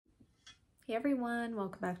Hey everyone,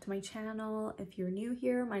 welcome back to my channel. If you're new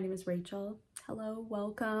here, my name is Rachel. Hello,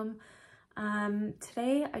 welcome.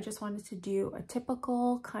 Today I just wanted to do a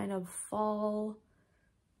typical kind of fall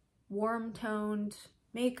warm toned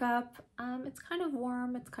makeup. It's kind of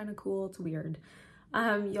warm, it's kind of cool, it's weird.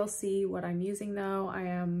 You'll see what I'm using though. I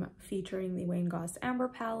am featuring the Wayne Goss Amber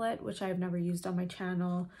Palette, which I've never used on my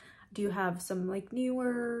channel. I do have some like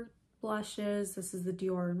newer blushes. This is the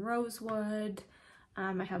Dior and Rosewood.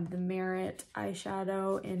 I have the Merit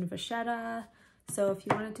eyeshadow in Vachetta. So if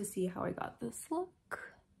you wanted to see how I got this look,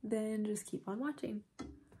 then just keep on watching.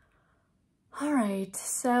 All right,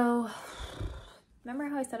 so remember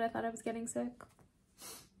how I said I thought I was getting sick?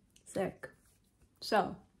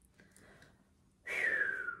 So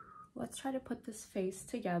let's try to put this face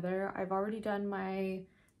together. I've already done my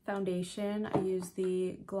foundation. I use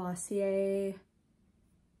the Glossier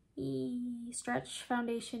Stretch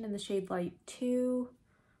foundation in the shade Light 2.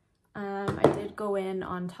 I did go in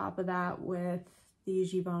on top of that with the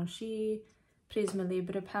Givenchy Prisme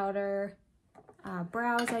Libre powder.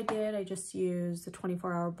 Brows I just used the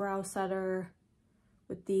 24-hour brow setter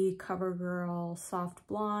with the Covergirl Soft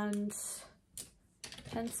Blonde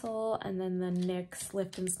pencil, and then the NYX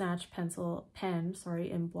Lift and Snatch pen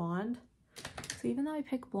in blonde. So even though I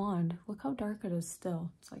picked blonde, look how dark it is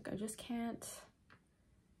still. It's like I just can't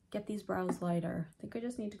get these brows lighter. I think I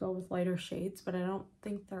just need to go with lighter shades, but I don't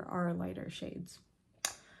think there are lighter shades.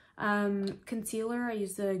 Concealer, I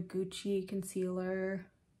use the Gucci concealer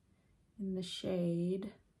in the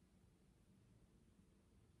shade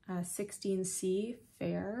 16C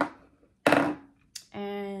Fair.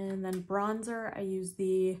 And then bronzer, I use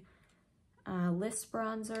the List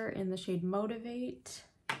bronzer in the shade Motivate.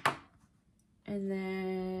 And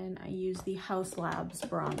then I use the Haus Labs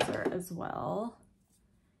bronzer as well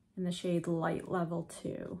in the shade Light Level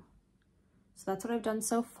 2. So that's what I've done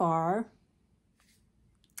so far.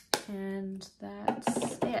 And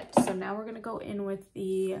that's it. So now we're gonna go in with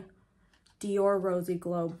the Dior Rosy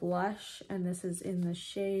Glow blush, and this is in the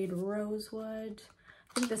shade Rosewood.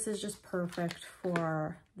 I think this is just perfect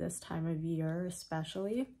for this time of year,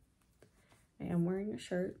 especially. I am wearing a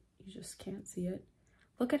shirt, you just can't see it.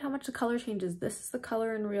 Look at how much the color changes. This is the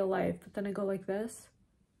color in real life, but then I go like this.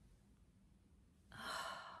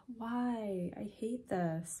 Why? I hate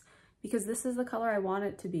this. Because this is the color I want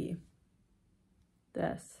it to be.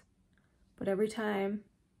 This. But every time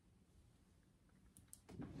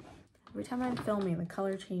I'm filming, the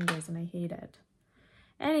color changes and I hate it.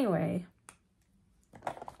 Anyway,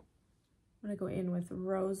 I'm gonna go in with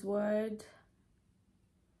Rosewood.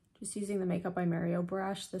 Just using the Makeup by Mario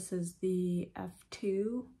brush. This is the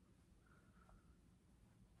F2.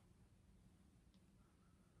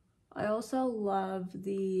 I also love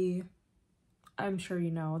the, I'm sure you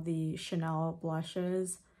know, the Chanel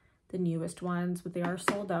blushes, the newest ones, but they are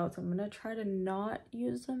sold out, so I'm gonna try to not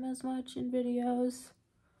use them as much in videos.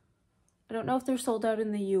 I don't know if they're sold out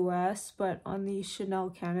in the US, but on the Chanel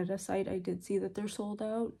Canada site, I did see that they're sold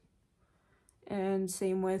out. And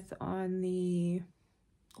same with on the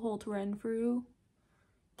Holt Renfrew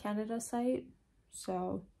Canada site.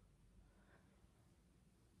 So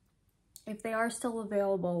if they are still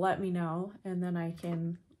available, let me know, and then I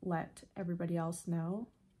can let everybody else know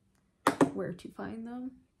where to find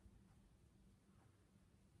them.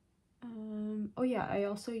 Oh yeah, I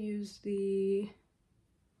also use the,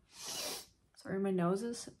 sorry, my nose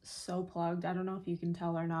is so plugged. I don't know if you can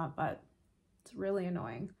tell or not, but it's really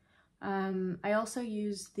annoying. I also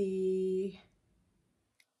use the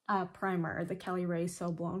primer, the Caliray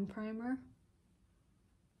So Blown primer.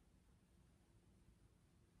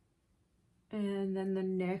 And then the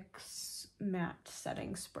NYX matte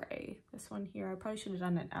setting spray. This one here, I probably should have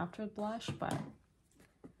done it after the blush, but I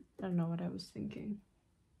don't know what I was thinking.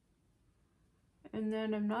 And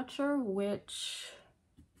then I'm not sure which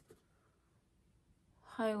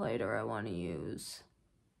highlighter I want to use.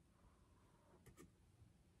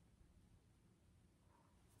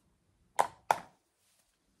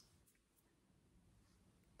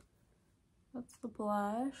 That's the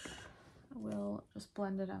blush. I will just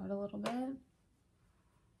blend it out a little bit.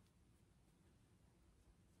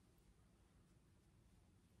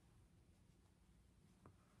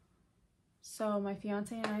 So my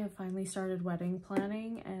fiance and I have finally started wedding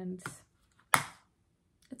planning, and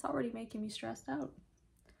it's already making me stressed out.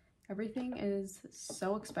 Everything is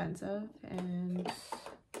so expensive and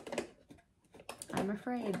I'm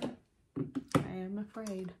afraid. I am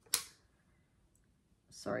afraid.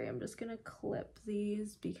 Sorry, I'm just gonna clip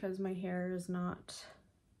these because my hair is not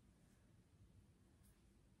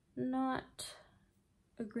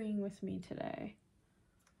agreeing with me today.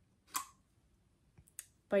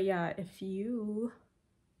 But yeah, if you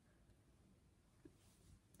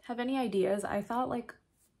have any ideas, I thought like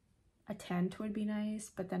a tint would be nice,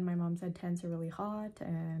 but then my mom said tints are really hot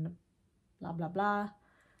and blah blah blah.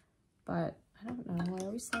 But I don't know, I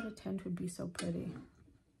always thought a tint would be so pretty.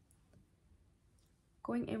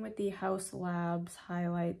 Going in with the Haus Labs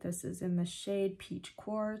highlight, this is in the shade Peach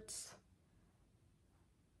Quartz.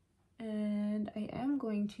 And I am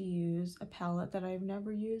going to use a palette that I've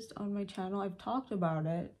never used on my channel. I've talked about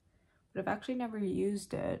it, but I've actually never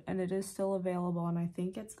used it, and it is still available, and I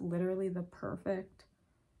think it's literally the perfect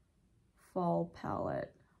fall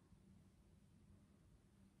palette.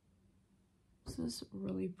 This is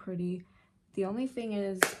really pretty. The only thing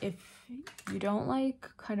is, if you don't like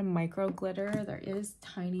kind of micro glitter, there is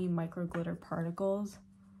tiny micro glitter particles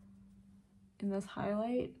in this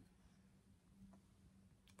highlight.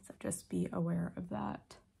 So just be aware of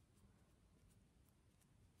that.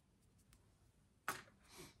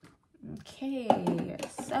 Okay,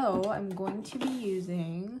 so I'm going to be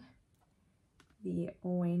using the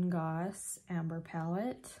Wayne Goss Amber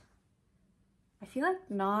Palette. I feel like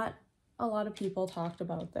not a lot of people talked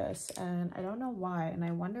about this, and I don't know why, and I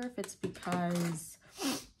wonder if it's because,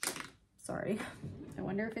 sorry, I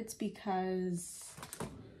wonder if it's because,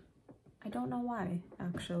 I don't know why,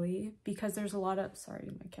 actually, because there's a lot of,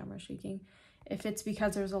 sorry, my camera's shaking, if it's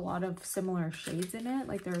because there's a lot of similar shades in it,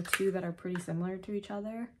 like there are two that are pretty similar to each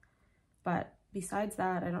other, but besides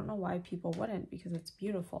that, I don't know why people wouldn't, because it's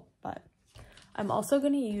beautiful. But I'm also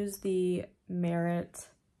going to use the Merit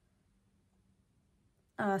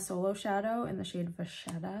Solo Shadow in the shade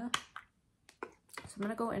Vachetta. So I'm going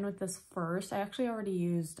to go in with this first. I actually already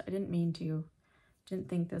used, I didn't mean to, didn't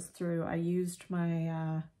think this through. I used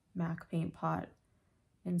my MAC paint pot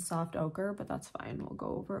in soft ochre, but that's fine. We'll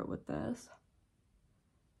go over it with this.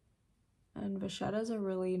 And Vachetta is a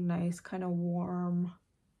really nice kind of warm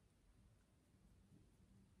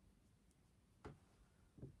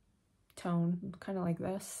tone, kind of like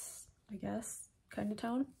this, I guess, kind of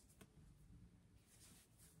tone.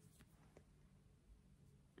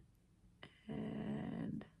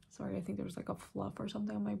 And sorry, I think there was like a fluff or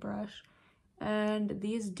something on my brush. And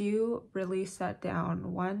these do really set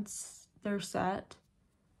down. Once they're set,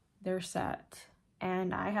 they're set.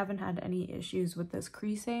 And I haven't had any issues with this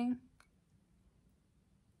creasing.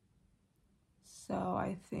 So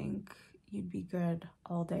I think you'd be good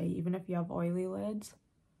all day, even if you have oily lids.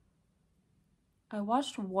 I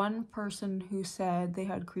watched one person who said they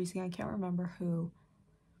had creasing, I can't remember who.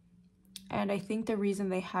 And I think the reason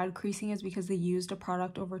they had creasing is because they used a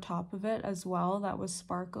product over top of it as well that was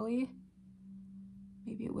sparkly.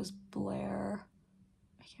 Maybe it was Blair.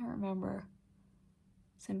 I can't remember.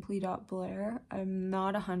 Simply.Blair. I'm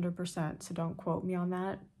not 100%, so don't quote me on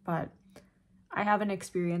that. But I haven't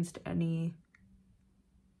experienced any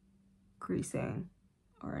creasing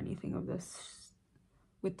or anything of this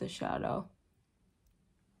with the shadow.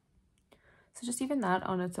 So just even that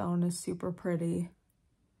on its own is super pretty.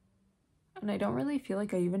 And I don't really feel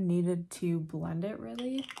like I even needed to blend it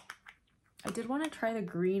really. I did want to try the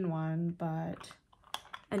green one, but,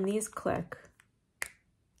 and these click.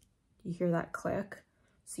 You hear that click?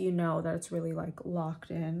 So you know that it's really like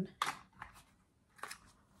locked in.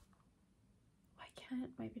 Why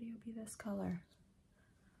can't my video be this color?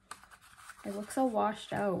 It looks so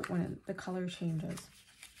washed out when the color changes.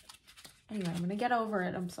 Anyway, I'm gonna get over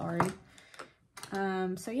it, I'm sorry.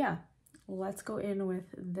 So yeah, let's go in with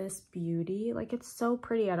this beauty. Like, it's so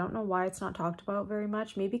pretty. I don't know why it's not talked about very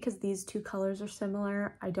much. Maybe because these two colors are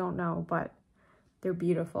similar. I don't know, but they're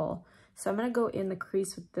beautiful. So I'm gonna go in the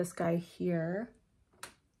crease with this guy here.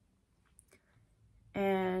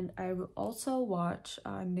 And I will also watch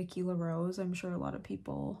Nikki LaRose. I'm sure a lot of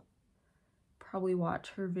people probably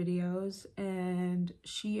watch her videos, and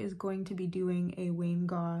she is going to be doing a Wayne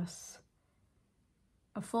Goss,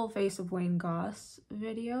 a full face of Wayne Goss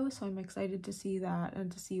video, so I'm excited to see that and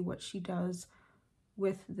to see what she does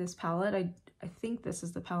with this palette. I think this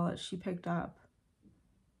is the palette she picked up.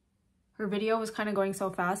 Her video was kind of going so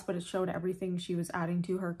fast, but it showed everything she was adding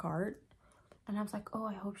to her cart. And I was like, oh,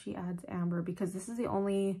 I hope she adds amber, because this is the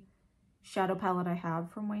only shadow palette I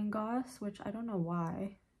have from Wayne Goss, which I don't know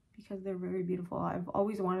why, because they're very beautiful. I've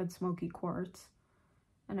always wanted smoky quartz,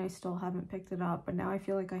 and I still haven't picked it up, but now I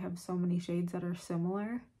feel like I have so many shades that are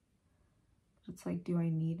similar. It's like, do I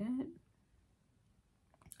need it?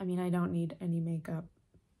 I mean, I don't need any makeup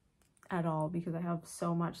at all because I have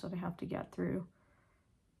so much that I have to get through,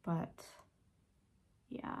 but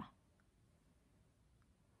yeah.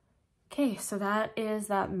 Okay, so that is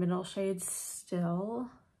that middle shade still,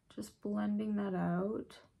 just blending that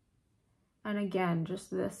out. And again,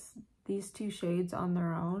 just this these two shades on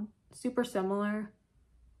their own, super similar,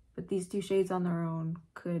 but these two shades on their own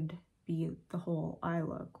could be the whole eye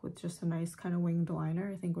look with just a nice kind of winged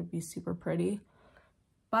liner. I think would be super pretty.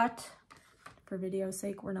 But for video's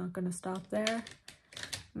sake, we're not gonna stop there.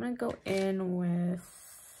 I'm gonna go in with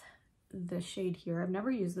this shade here. I've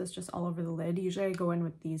never used this just all over the lid. Usually I go in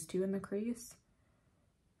with these two in the crease,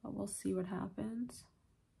 but we'll see what happens.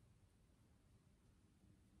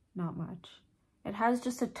 Not much. It has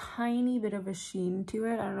just a tiny bit of a sheen to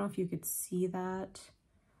it. I don't know if you could see that,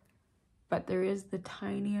 but there is the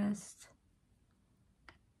tiniest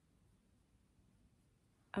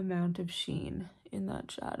amount of sheen in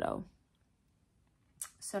that shadow.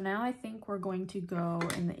 So now I think we're going to go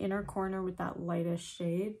in the inner corner with that lightest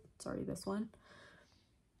shade. Sorry, this one.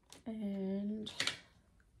 And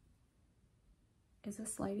is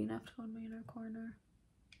this light enough to go in my inner corner?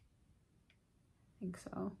 I think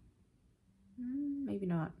so. Maybe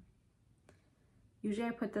not. Usually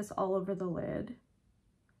I put this all over the lid,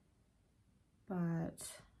 but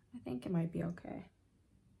I think it might be okay.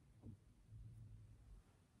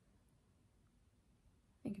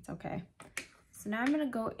 I think it's okay. So now I'm gonna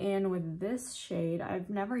go in with this shade. I've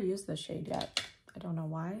never used this shade yet. I don't know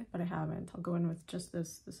why, but I haven't. I'll go in with just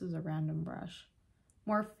this. This is a random brush.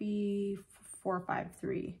 Morphe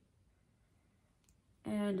 453.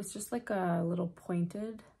 And it's just like a little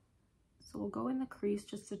pointed. So we'll go in the crease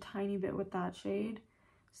just a tiny bit with that shade.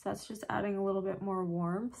 So that's just adding a little bit more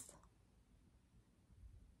warmth.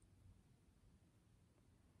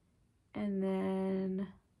 And then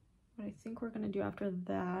what I think we're gonna do after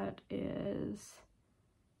that is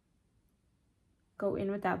go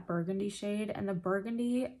in with that burgundy shade. And the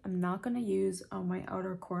burgundy, I'm not gonna use on my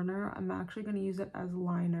outer corner. I'm actually gonna use it as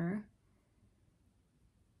liner.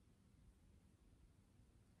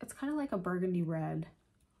 It's kind of like a burgundy red.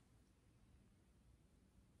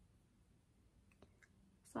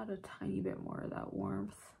 Let's add a tiny bit more of that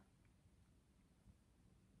warmth.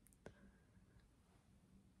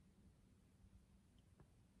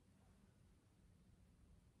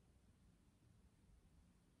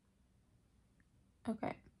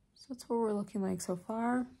 Okay, so that's what we're looking like so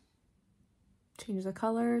far. Change the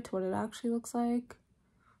color to what it actually looks like.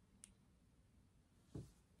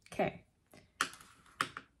 Okay,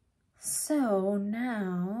 so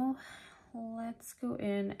now let's go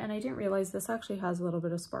in, and I didn't realize this actually has a little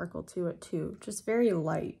bit of sparkle to it too, just very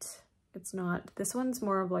light. It's not, this one's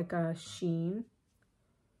more of like a sheen.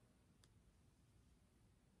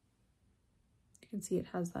 You can see it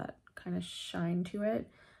has that kind of shine to it.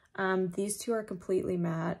 These two are completely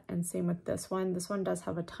matte, and same with this one. This one does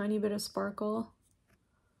have a tiny bit of sparkle.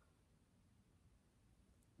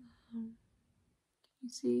 You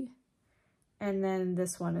see? And then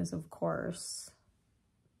this one is, of course,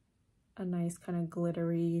 a nice kind of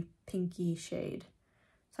glittery pinky shade.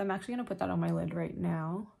 So I'm actually gonna put that on my lid right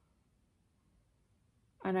now.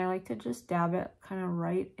 And I like to just dab it kind of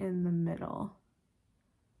right in the middle.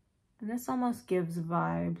 And this almost gives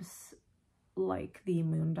vibes like the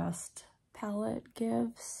Moondust palette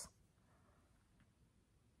gives.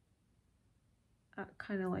 That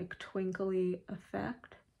kind of like twinkly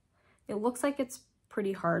effect. It looks like it's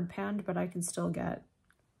pretty hard panned, but I can still get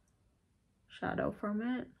shadow from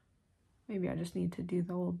it. Maybe I just need to do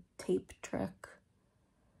the old tape trick.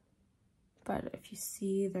 But if you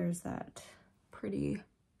see, there's that pretty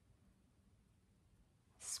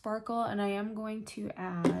sparkle, and I am going to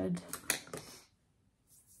add,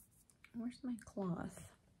 where's my cloth?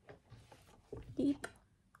 Beep,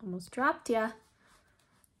 almost dropped ya.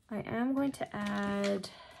 I am going to add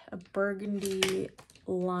a burgundy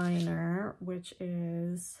liner, which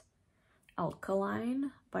is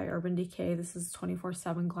Alkaline by Urban Decay. This is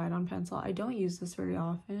 24/7 Glide-On pencil. I don't use this very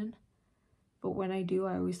often, but when I do,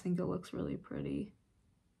 I always think it looks really pretty.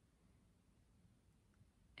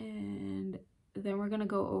 And then we're gonna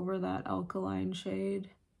go over that Alkaline shade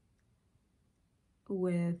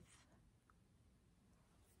with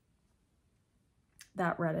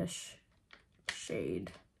that reddish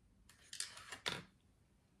shade.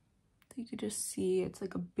 You could just see it's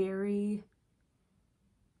like a berry,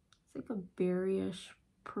 it's like a berryish,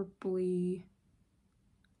 purpley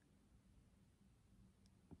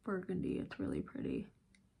burgundy. It's really pretty.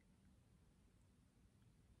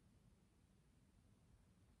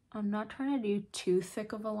 I'm not trying to do too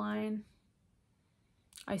thick of a line.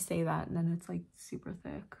 I say that and then it's like super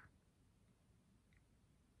thick.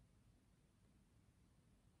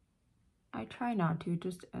 I try not to, it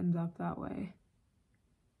just ends up that way.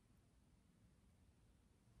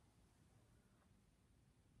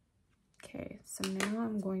 Okay, so now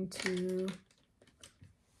I'm going to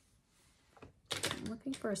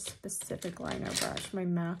looking for a specific liner brush. My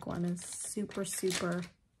MAC one is super, super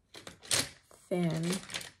thin.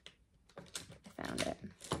 I found it.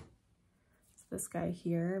 It's this guy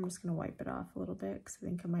here. I'm just gonna wipe it off a little bit because I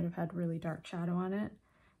think I might have had really dark shadow on it.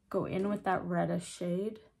 Go in with that reddish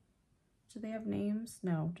shade. Do they have names?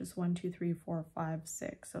 No, just 1, 2, 3, 4, 5,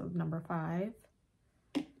 6. So number 5.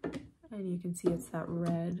 And you can see it's that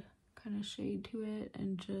red kind of shade to it,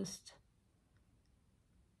 and just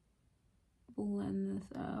blend this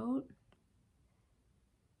out.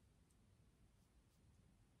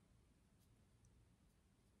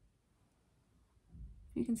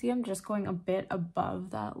 You can see I'm just going a bit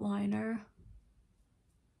above that liner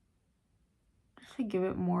just to give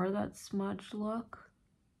it more of that smudged look.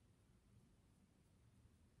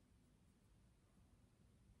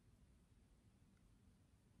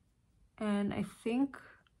 And I think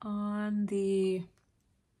on the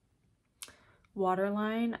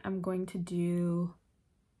waterline, I'm going to do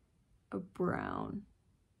a brown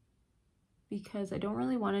because I don't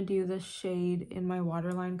really want to do this shade in my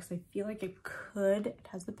waterline because I feel like it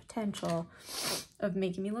has the potential of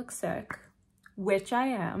making me look sick, which I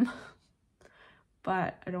am,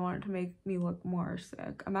 but I don't want it to make me look more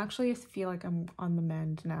sick. I'm actually feel like I'm on the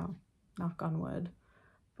mend now, knock on wood,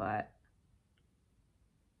 but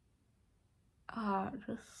it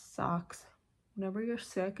just sucks. Whenever you're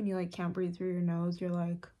sick and you like can't breathe through your nose, you're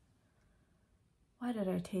like, why did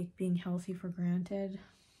I take being healthy for granted?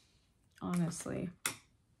 Honestly.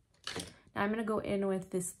 Now I'm gonna go in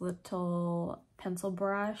with this little pencil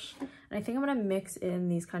brush, and I think I'm gonna mix in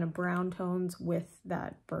these kind of brown tones with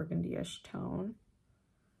that burgundy-ish tone.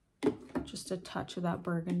 Just a touch of that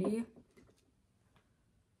burgundy.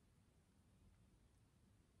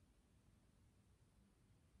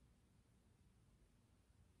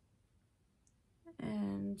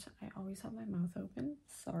 And I always have my mouth open,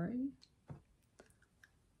 sorry.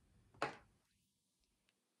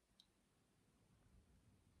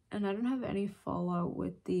 And I don't have any fallout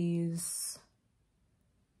with these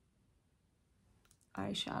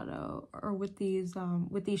eyeshadow, or with these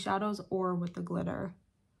shadows, or with the glitter.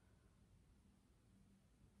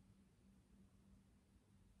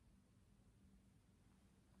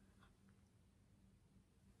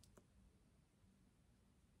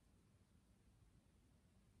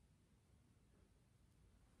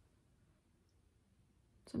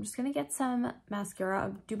 So I'm just gonna get some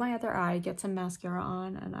mascara, do my other eye, get some mascara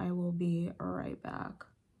on, and I will be right back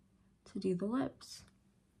to do the lips.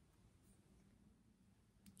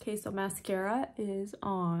 Okay, so mascara is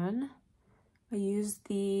on. I used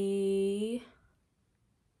the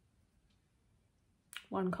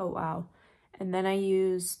One Coat Wow. And then I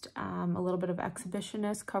used a little bit of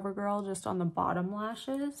Exhibitionist Covergirl just on the bottom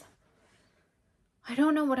lashes. I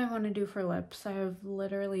don't know what I want to do for lips. I have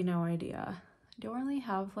literally no idea. I don't really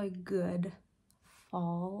have like good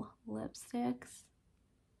fall lipsticks.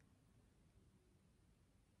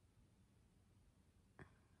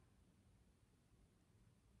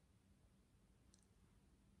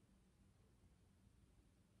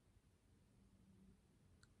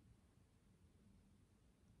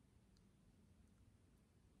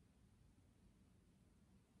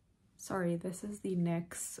 Sorry, this is the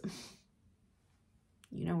NYX,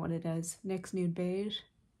 you know what it is, NYX Nude Beige.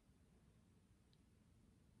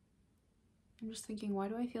 I'm just thinking, why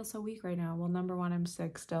do I feel so weak right now? Well, number one, I'm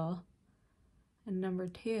sick still. And number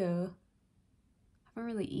two, I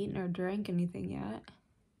haven't really eaten or drank anything yet.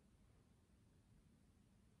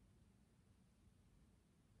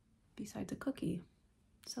 Besides a cookie.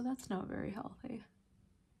 So that's not very healthy.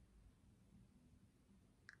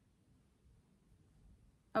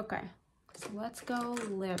 Okay, so let's go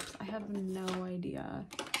lips. I have no idea.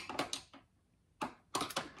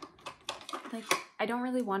 Like, I don't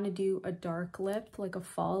really want to do a dark lip, like a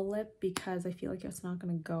fall lip, because I feel like it's not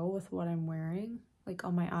going to go with what I'm wearing. Like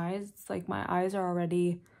on my eyes, it's like my eyes are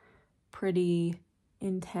already pretty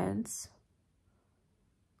intense.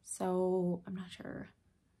 So I'm not sure.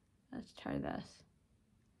 Let's try this.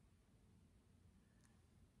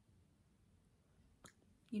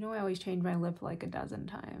 You know, I always change my lip like a dozen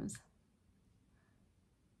times.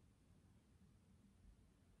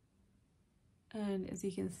 And as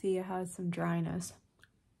you can see, it has some dryness.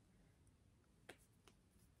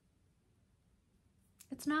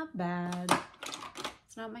 It's not bad.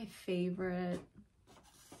 It's not my favorite.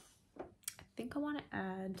 I think I want to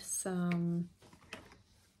add some,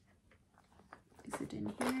 is it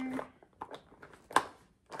in here?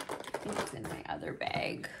 I think it's in my other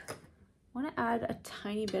bag. I want to add a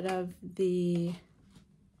tiny bit of the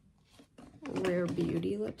Rare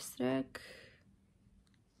Beauty lipstick.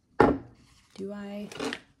 Do I?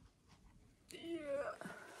 Yeah.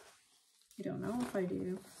 I don't know if I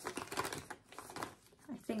do.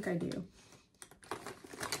 I think I do.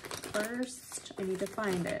 First, I need to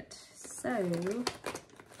find it. So,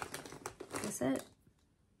 is it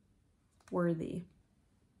Worthy?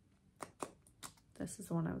 This is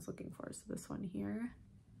the one I was looking for. So this one here.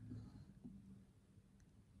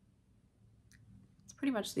 It's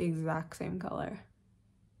pretty much the exact same color.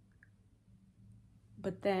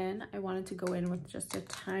 But then I wanted to go in with just a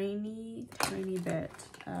tiny, tiny bit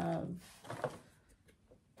of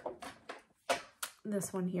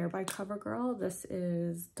this one here by Covergirl. This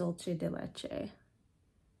is Dulce de Leche. I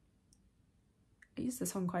use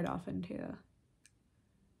this one quite often too.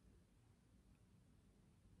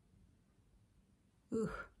 Ooh,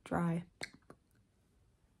 dry.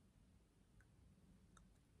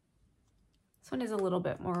 This one is a little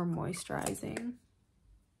bit more moisturizing.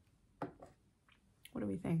 What do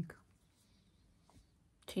we think?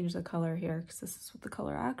 Change the color here because this is what the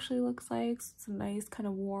color actually looks like. So it's a nice kind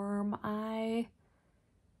of warm eye.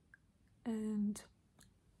 And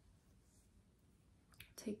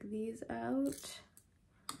take these out.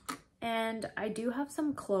 And I do have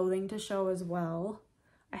some clothing to show as well.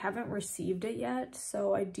 I haven't received it yet,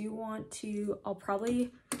 so I do want to, I'll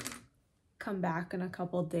probably come back in a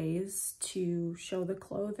couple days to show the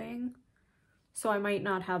clothing. So I might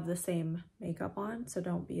not have the same makeup on, so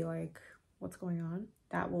don't be like, what's going on?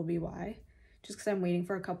 That will be why. Just because I'm waiting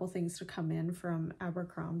for a couple things to come in from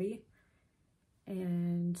Abercrombie.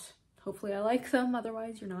 And hopefully I like them,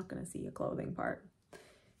 otherwise you're not going to see a clothing part.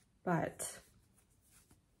 But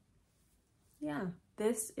yeah,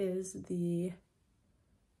 this is the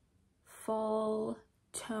full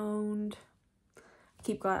toned, I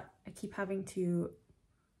keep having to,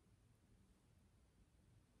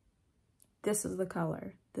 this is the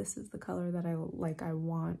color that I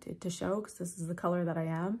want it to show, because this is the color that I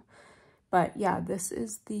am. But yeah, this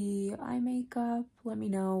is the eye makeup. Let me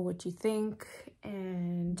know what you think,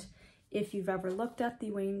 and if you've ever looked at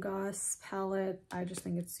the Wayne Goss palette, I just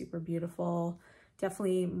think it's super beautiful.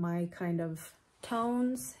 Definitely my kind of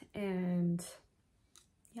tones, and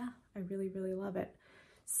yeah, I really, really love it.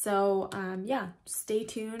 So yeah, stay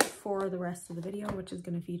tuned for the rest of the video, which is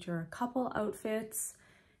going to feature a couple outfits,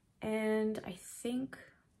 and I think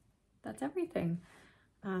that's everything.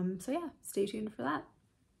 So yeah, stay tuned for that.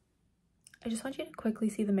 I just want you to quickly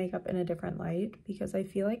see the makeup in a different light, because I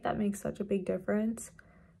feel like that makes such a big difference.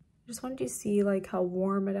 I just wanted you to see like how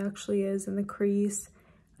warm it actually is in the crease,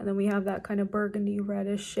 and then we have that kind of burgundy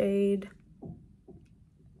reddish shade.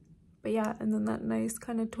 But yeah, and then that nice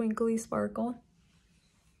kind of twinkly sparkle.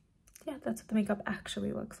 Yeah, that's what the makeup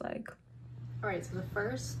actually looks like. All right, so the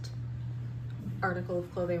first article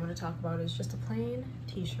of clothing I want to talk about is just a plain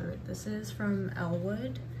t-shirt. This is from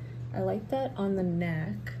Elwood. I like that on the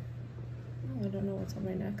neck. Oh, I don't know what's on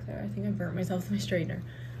my neck there. I think I burnt myself with my straightener.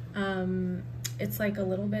 It's like a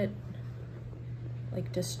little bit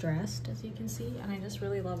like distressed, as you can see, and I just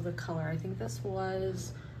really love the color. I think this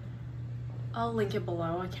was, I'll link it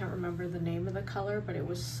below. I can't remember the name of the color, but it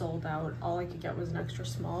was sold out. All I could get was an extra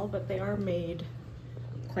small, but they are made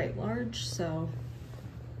quite large, so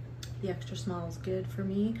the extra small is good for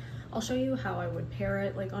me. I'll show you how I would pair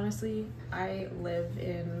it. Like, honestly, I live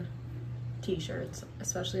in t-shirts,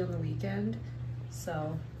 especially on the weekend,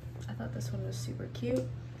 so I thought this one was super cute.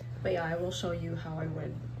 But yeah, I will show you how I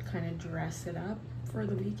would kind of dress it up for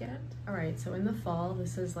the weekend. All right, so in the fall,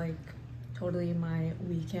 this is like totally my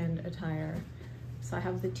weekend attire. So I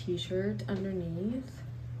have the t-shirt underneath.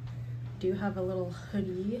 Do have a little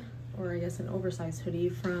hoodie, or I guess an oversized hoodie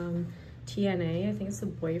from TNA. I think it's the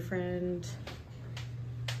Boyfriend.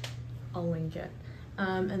 I'll link it.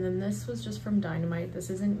 And then this was just from Dynamite.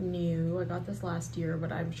 This isn't new. I got this last year,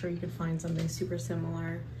 but I'm sure you could find something super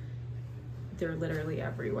similar. They're literally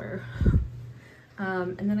everywhere.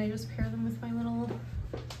 And then I just pair them with my little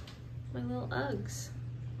Uggs.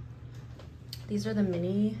 These are the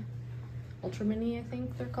mini, ultra mini, I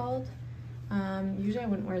think they're called. Usually I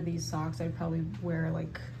wouldn't wear these socks. I'd probably wear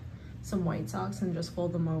like some white socks and just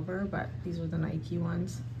fold them over, but these are the Nike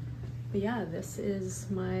ones. But yeah, this is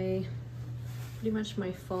pretty much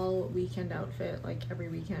my fall weekend outfit, like every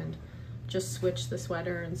weekend. Just switch the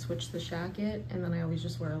sweater and switch the jacket, and then I always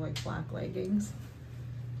just wear like black leggings.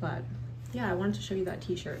 But yeah, I wanted to show you that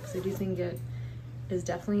t-shirt because I do think it is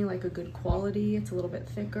definitely like a good quality. It's a little bit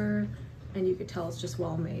thicker, and you could tell it's just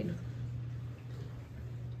well made.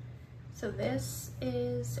 So this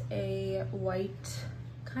is a white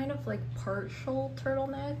kind of like partial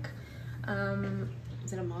turtleneck.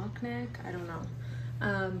 Is it a mock neck? I don't know.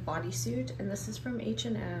 Bodysuit, and this is from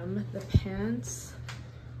H&M. The pants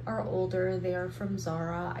are older. They are from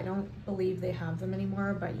Zara. I don't believe they have them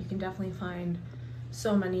anymore, but you can definitely find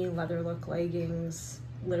so many leather look leggings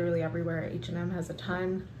literally everywhere. H&M has a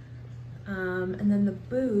ton. And then the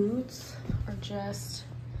boots are just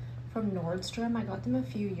from Nordstrom. I got them a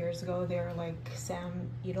few years ago. They're like Sam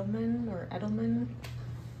Edelman or Edelman.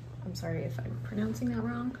 I'm sorry if I'm pronouncing that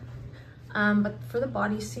wrong. But for the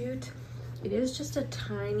bodysuit, it is just a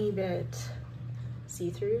tiny bit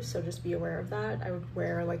see-through, so just be aware of that. I would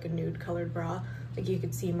wear like a nude colored bra. Like you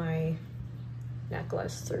could see my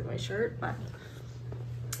necklace through my shirt, but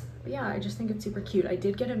yeah, I just think it's super cute. I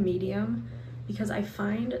did get a medium because I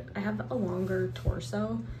find I have a longer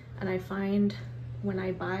torso, and I find when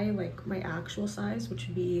I buy like my actual size, which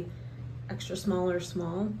would be extra small or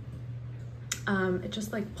small, it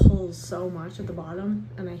just like pulls so much at the bottom,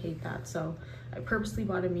 and I hate that. So I purposely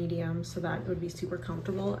bought a medium so that it would be super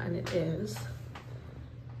comfortable, and it is.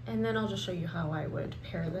 And then I'll just show you how I would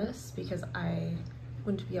pair this, because I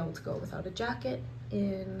wouldn't be able to go without a jacket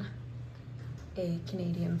in a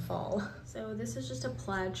Canadian fall. So this is just a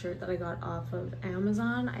plaid shirt that I got off of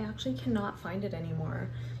Amazon. I actually cannot find it anymore.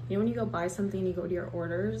 You know when you go buy something, you go to your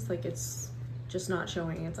orders, like it's just not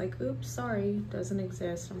showing. It's like, oops, sorry, doesn't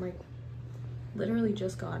exist. I'm like, literally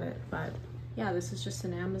just got it. But yeah, this is just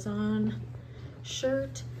an Amazon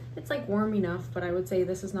shirt. It's like warm enough, but I would say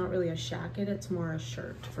this is not really a shacket, it's more a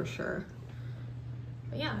shirt for sure.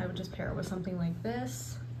 But yeah, I would just pair it with something like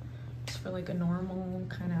this, just for like a normal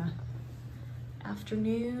kind of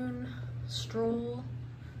afternoon stroll.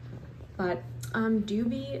 But do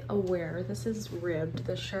be aware, this is ribbed,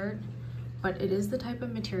 this shirt, but it is the type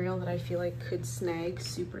of material that I feel like could snag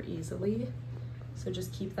super easily. So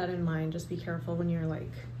just keep that in mind. Just be careful when you're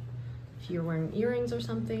like, if you're wearing earrings or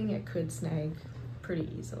something, it could snag pretty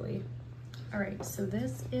easily. All right, so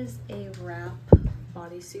this is a wrap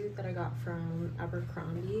bodysuit that I got from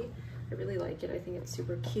Abercrombie. I really like it. I think it's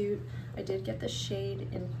super cute. I did get the shade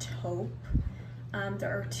in taupe. There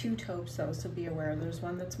are two taupes though, so be aware. There's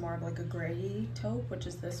one that's more of like a gray taupe, which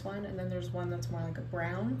is this one, and then there's one that's more like a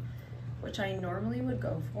brown, which I normally would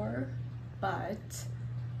go for, but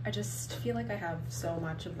I just feel like I have so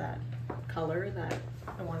much of that color that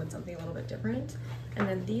I wanted something a little bit different. And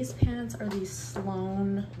then these pants are these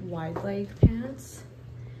Sloan wide leg pants,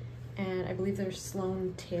 and I believe they're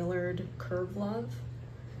Sloan tailored curve love,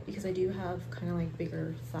 because I do have kind of like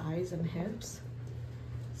bigger thighs and hips,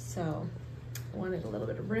 so I wanted a little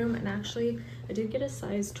bit of room. And actually I did get a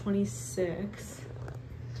size 26,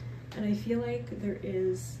 and I feel like there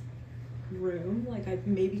is room. Like I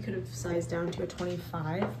maybe could have sized down to a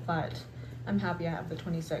 25, but I'm happy I have the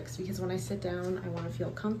 26, because when I sit down I want to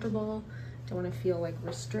feel comfortable, don't want to feel like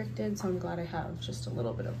restricted, so I'm glad I have just a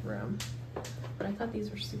little bit of room. But I thought these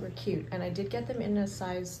were super cute, and I did get them in a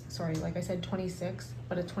size, sorry, like I said 26,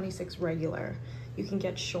 but a 26 regular. You can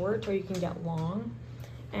get short or you can get long,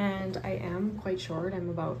 and I am quite short. I'm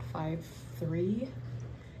about 5'3",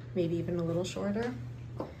 maybe even a little shorter.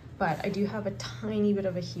 But I do have a tiny bit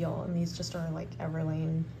of a heel, and these just are like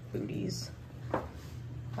Everlane booties.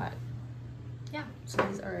 But yeah, so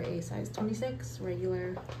these are a size 26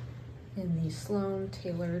 regular in the Sloan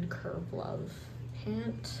tailored curve love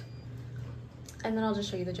pant. And then I'll just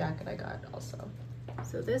show you the jacket I got also.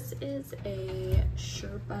 So this is a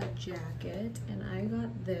Sherpa jacket, and I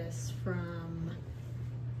got this from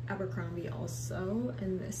Abercrombie also,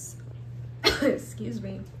 and this, excuse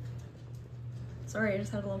me. Sorry, I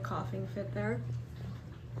just had a little coughing fit there.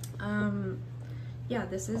 Yeah,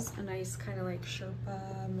 this is a nice kind of like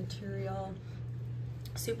Sherpa material.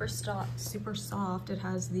 Super soft. It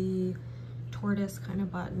has the tortoise kind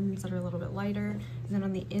of buttons that are a little bit lighter. And then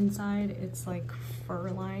on the inside, it's like fur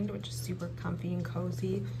lined, which is super comfy and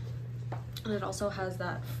cozy. And it also has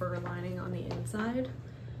that fur lining on the inside.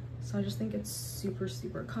 So I just think it's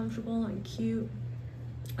super comfortable and cute.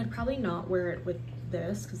 I'd probably not wear it with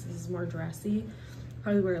this because this is more dressy.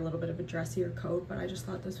 Probably wear a little bit of a dressier coat, but I just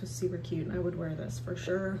thought this was super cute and I would wear this for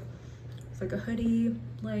sure. It's like a hoodie,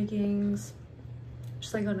 leggings,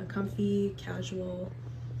 just like on a comfy, casual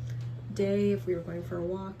day if we were going for a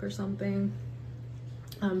walk or something.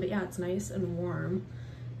 But yeah, it's nice and warm.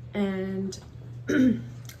 And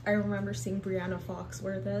I remember seeing Brianna Fox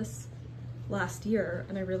wear this last year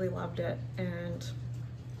and I really loved it, and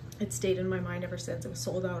it stayed in my mind ever since. It was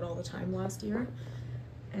sold out all the time last year,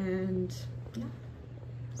 and yeah,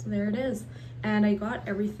 so there it is. And I got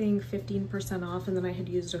everything 15% off, and then I had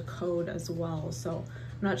used a code as well, so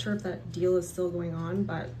I'm not sure if that deal is still going on,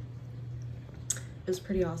 but it was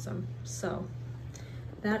pretty awesome. So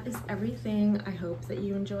that is everything. I hope that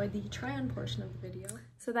you enjoyed the try-on portion of the video.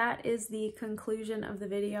 So that is the conclusion of the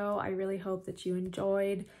video. I really hope that you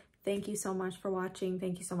enjoyed. Thank you so much for watching.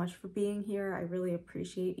 Thank you so much for being here. I really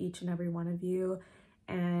appreciate each and every one of you.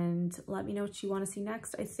 And let me know what you want to see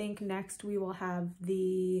next. I think next we will have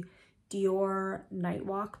the Dior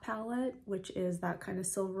Nightwalk palette, which is that kind of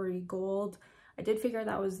silvery gold. I did figure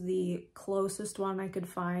that was the closest one I could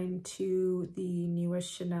find to the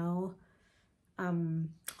newest Chanel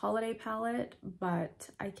holiday palette, but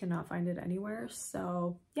I cannot find it anywhere.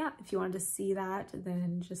 So yeah, if you wanted to see that,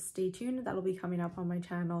 then just stay tuned. That'll be coming up on my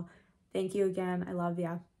channel. Thank you again. I love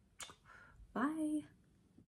ya. Bye.